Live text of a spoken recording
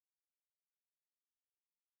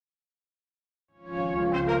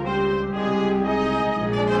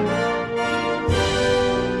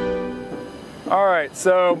right,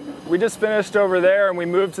 so we just finished over there and we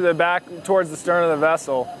moved to the back towards the stern of the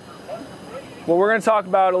vessel. What we're going to talk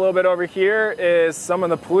about a little bit over here is some of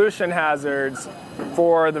the pollution hazards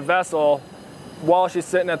for the vessel while she's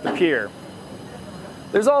sitting at the pier.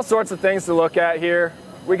 There's all sorts of things to look at here.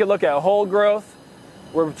 We could look at hull growth.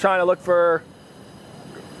 We're trying to look for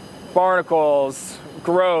barnacles,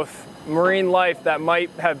 growth, marine life that might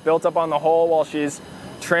have built up on the hull while she's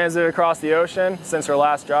transited across the ocean since her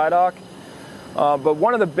last dry dock. But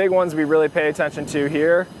one of the big ones we really pay attention to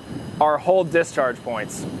here are hull discharge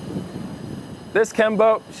points. This chem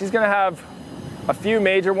boat, she's going to have a few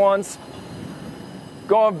major ones.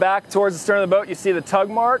 Going back towards the stern of the boat, you see the tug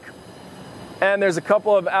mark, and there's a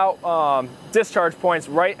couple of out discharge points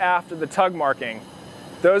right after the tug marking.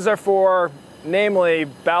 Those are for, namely,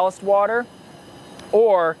 ballast water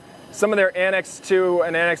or some of their Annex 2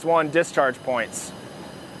 and Annex 1 discharge points.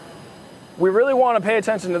 We really want to pay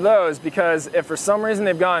attention to those because if for some reason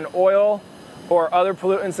they've gotten oil or other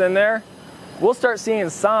pollutants in there, we'll start seeing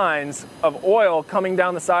signs of oil coming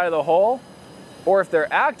down the side of the hull, or if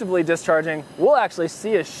they're actively discharging, we'll actually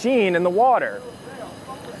see a sheen in the water.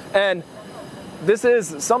 And this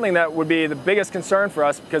is something that would be the biggest concern for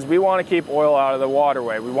us because we want to keep oil out of the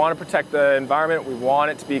waterway. We want to protect the environment. We want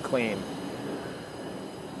it to be clean.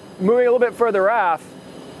 Moving a little bit further aft,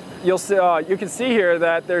 you can see here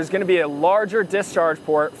that there's going to be a larger discharge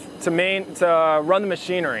port to run the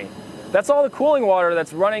machinery. That's all the cooling water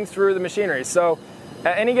that's running through the machinery. So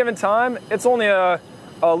at any given time, it's only a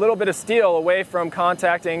little bit of steel away from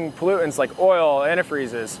contacting pollutants like oil,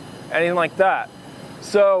 antifreezes, anything like that.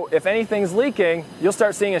 So if anything's leaking, you'll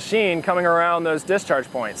start seeing a sheen coming around those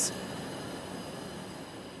discharge points.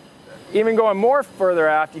 Even going more further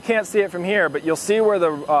aft, you can't see it from here, but you'll see where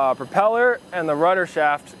the propeller and the rudder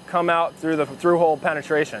shaft come out through the through-hole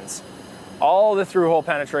penetrations. All the through-hole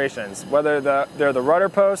penetrations, whether they're the rudder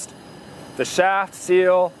post, the shaft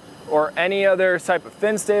seal, or any other type of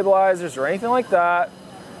fin stabilizers or anything like that,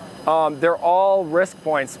 they're all risk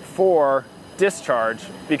points for discharge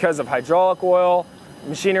because of hydraulic oil,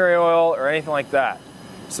 machinery oil, or anything like that.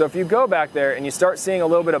 So if you go back there and you start seeing a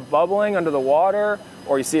little bit of bubbling under the water,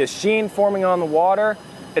 or you see a sheen forming on the water,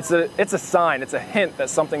 it's a sign, it's a hint that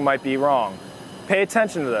something might be wrong. Pay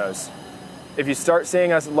attention to those. If you start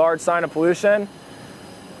seeing a large sign of pollution,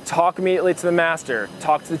 talk immediately to the master.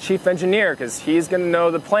 Talk to the chief engineer because he's going to know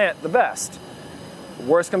the plant the best.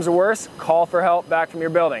 Worst comes to worst, call for help back from your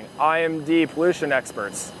building. IMD pollution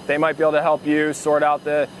experts. They might be able to help you sort out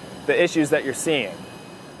the issues that you're seeing.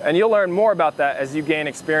 And you'll learn more about that as you gain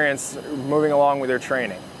experience moving along with your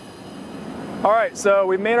training. All right, so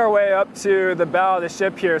we've made our way up to the bow of the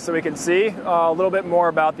ship here so we can see a little bit more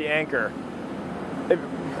about the anchor.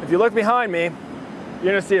 If you look behind me,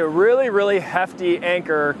 you're going to see a really, really hefty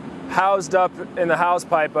anchor housed up in the house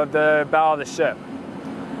pipe of the bow of the ship.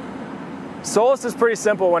 Solus is pretty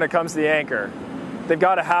simple when it comes to the anchor. They've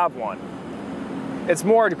got to have one. It's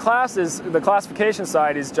more the classification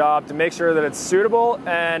society's job to make sure that it's suitable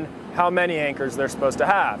and how many anchors they're supposed to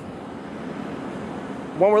have.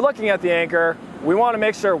 When we're looking at the anchor, we want to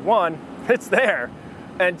make sure, one, it's there,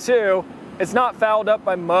 and two, it's not fouled up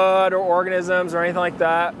by mud or organisms or anything like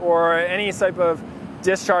that, or any type of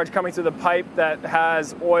discharge coming through the pipe that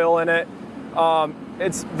has oil in it.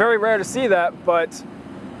 It's very rare to see that, but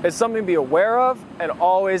it's something to be aware of and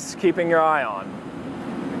always keeping your eye on.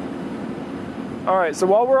 All right, so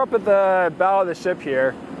while we're up at the bow of the ship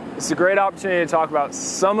here, it's a great opportunity to talk about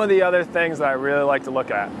some of the other things that I really like to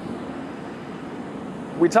look at.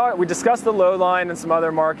 We discussed the load line and some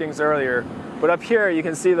other markings earlier, but up here you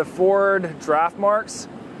can see the forward draft marks,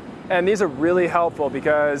 and these are really helpful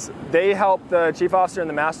because they help the chief officer and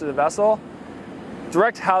the master of the vessel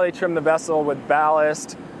direct how they trim the vessel with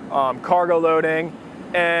ballast, cargo loading,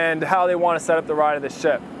 and how they want to set up the ride of the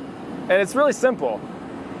ship. And it's really simple.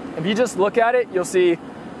 If you just look at it, you'll see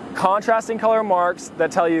contrasting color marks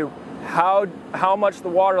that tell you how much the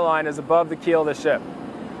water line is above the keel of the ship.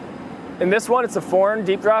 In this one, it's a foreign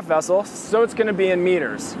deep draft vessel, so it's going to be in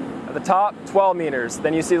meters. At the top, 12 meters.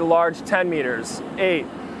 Then you see the large 10 meters, 8,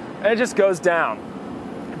 and it just goes down.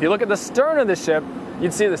 If you look at the stern of the ship,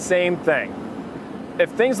 you'd see the same thing.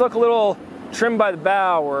 If things look a little trimmed by the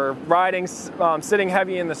bow or riding, sitting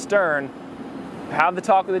heavy in the stern, have the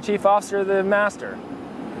talk with the chief officer or the master.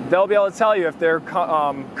 They'll be able to tell you if they're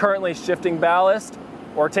currently shifting ballast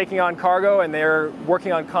or taking on cargo and they're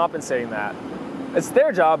working on compensating that. It's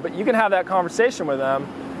their job, but you can have that conversation with them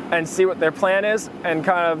and see what their plan is and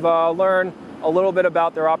kind of learn a little bit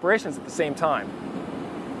about their operations at the same time.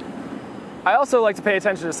 I also like to pay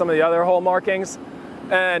attention to some of the other hull markings,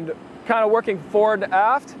 and kind of working forward to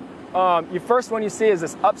aft, first one you see is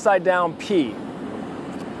this upside down P.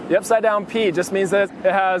 The upside down P just means that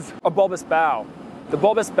it has a bulbous bow. The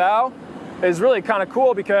bulbous bow is really kind of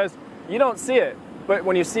cool because you don't see it, but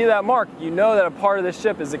when you see that mark, you know that a part of the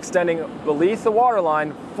ship is extending beneath the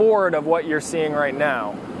waterline forward of what you're seeing right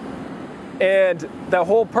now. And the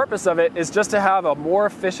whole purpose of it is just to have a more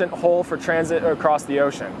efficient hull for transit across the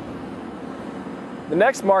ocean. The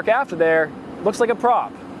next mark after there looks like a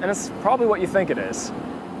prop, and it's probably what you think it is.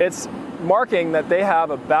 It's marking that they have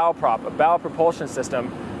a bow prop, a bow propulsion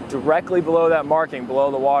system, directly below that marking, below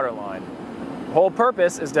the waterline. The whole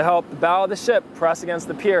purpose is to help the bow of the ship press against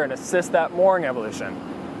the pier and assist that mooring evolution.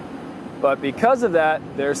 But because of that,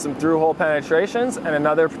 there's some through-hole penetrations and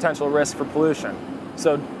another potential risk for pollution.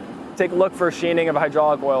 So take a look for sheening of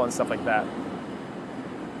hydraulic oil and stuff like that.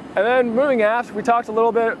 And then moving aft, we talked a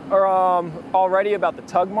little bit already about the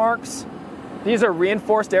tug marks. These are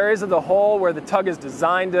reinforced areas of the hull where the tug is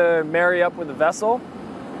designed to marry up with the vessel.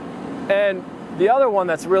 And the other one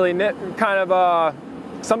that's really kind of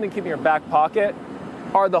something to keep in your back pocket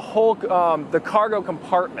are the cargo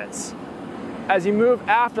compartments. As you move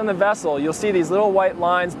aft on the vessel, you'll see these little white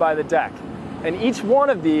lines by the deck. And each one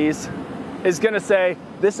of these is going to say,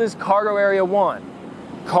 this is cargo area 1,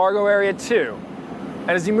 cargo area 2.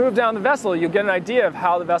 And as you move down the vessel, you'll get an idea of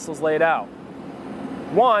how the vessel's laid out.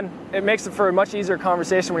 One, it makes it for a much easier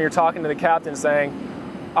conversation when you're talking to the captain saying,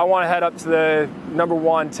 I want to head up to the number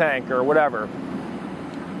 1 tank or whatever.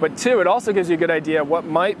 But two, it also gives you a good idea of what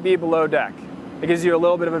might be below deck. It gives you a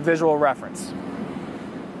little bit of a visual reference.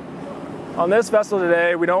 On this vessel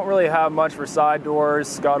today, we don't really have much for side doors,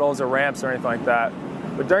 scuttles, or ramps or anything like that.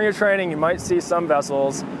 But during your training, you might see some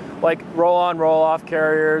vessels, like roll-on, roll-off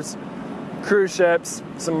carriers, cruise ships,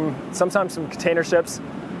 sometimes some container ships.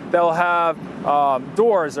 They'll have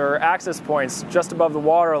doors or access points just above the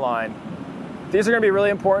waterline. These are going to be really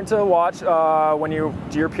important to watch when you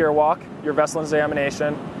do your pier walk, your vessel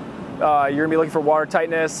examination. You're going to be looking for water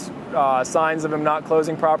tightness, signs of them not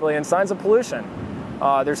closing properly, and signs of pollution.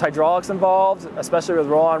 There's hydraulics involved, especially with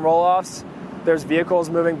roll-on, roll-offs. There's vehicles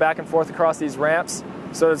moving back and forth across these ramps,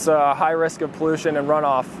 so it's a high risk of pollution and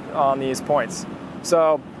runoff on these points.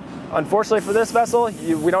 So, unfortunately for this vessel,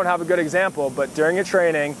 we don't have a good example, but during your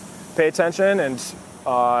training, pay attention and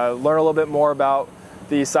learn a little bit more about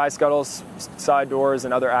the side scuttles, side doors,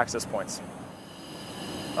 and other access points.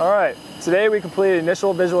 All right, today we completed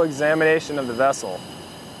initial visual examination of the vessel.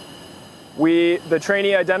 The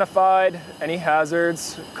trainee identified any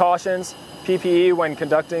hazards, cautions, PPE when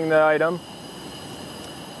conducting the item.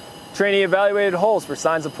 Trainee evaluated hulls for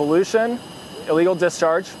signs of pollution, illegal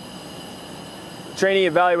discharge. Trainee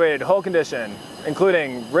evaluated hull condition,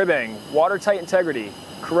 including ribbing, watertight integrity,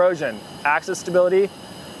 corrosion, axis stability,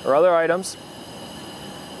 or other items.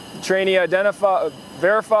 Trainee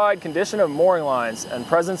verified condition of mooring lines and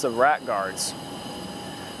presence of rat guards.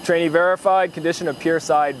 Trainee verified condition of pier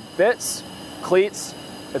side bits, cleats,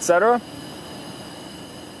 etc.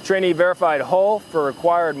 Trainee verified hull for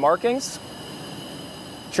required markings.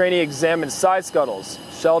 Trainee examined side scuttles,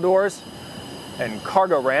 shell doors, and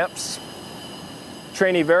cargo ramps.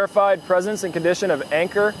 Trainee verified presence and condition of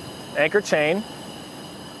anchor chain.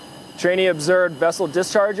 Trainee observed vessel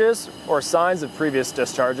discharges or signs of previous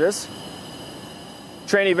discharges.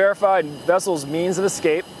 Trainee verified vessel's means of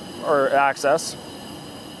escape or access.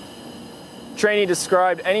 Trainee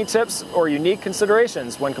described any tips or unique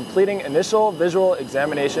considerations when completing initial visual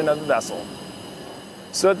examination of the vessel.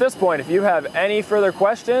 So at this point, if you have any further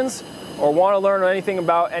questions or want to learn anything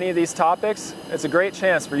about any of these topics, it's a great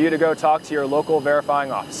chance for you to go talk to your local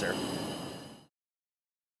verifying officer.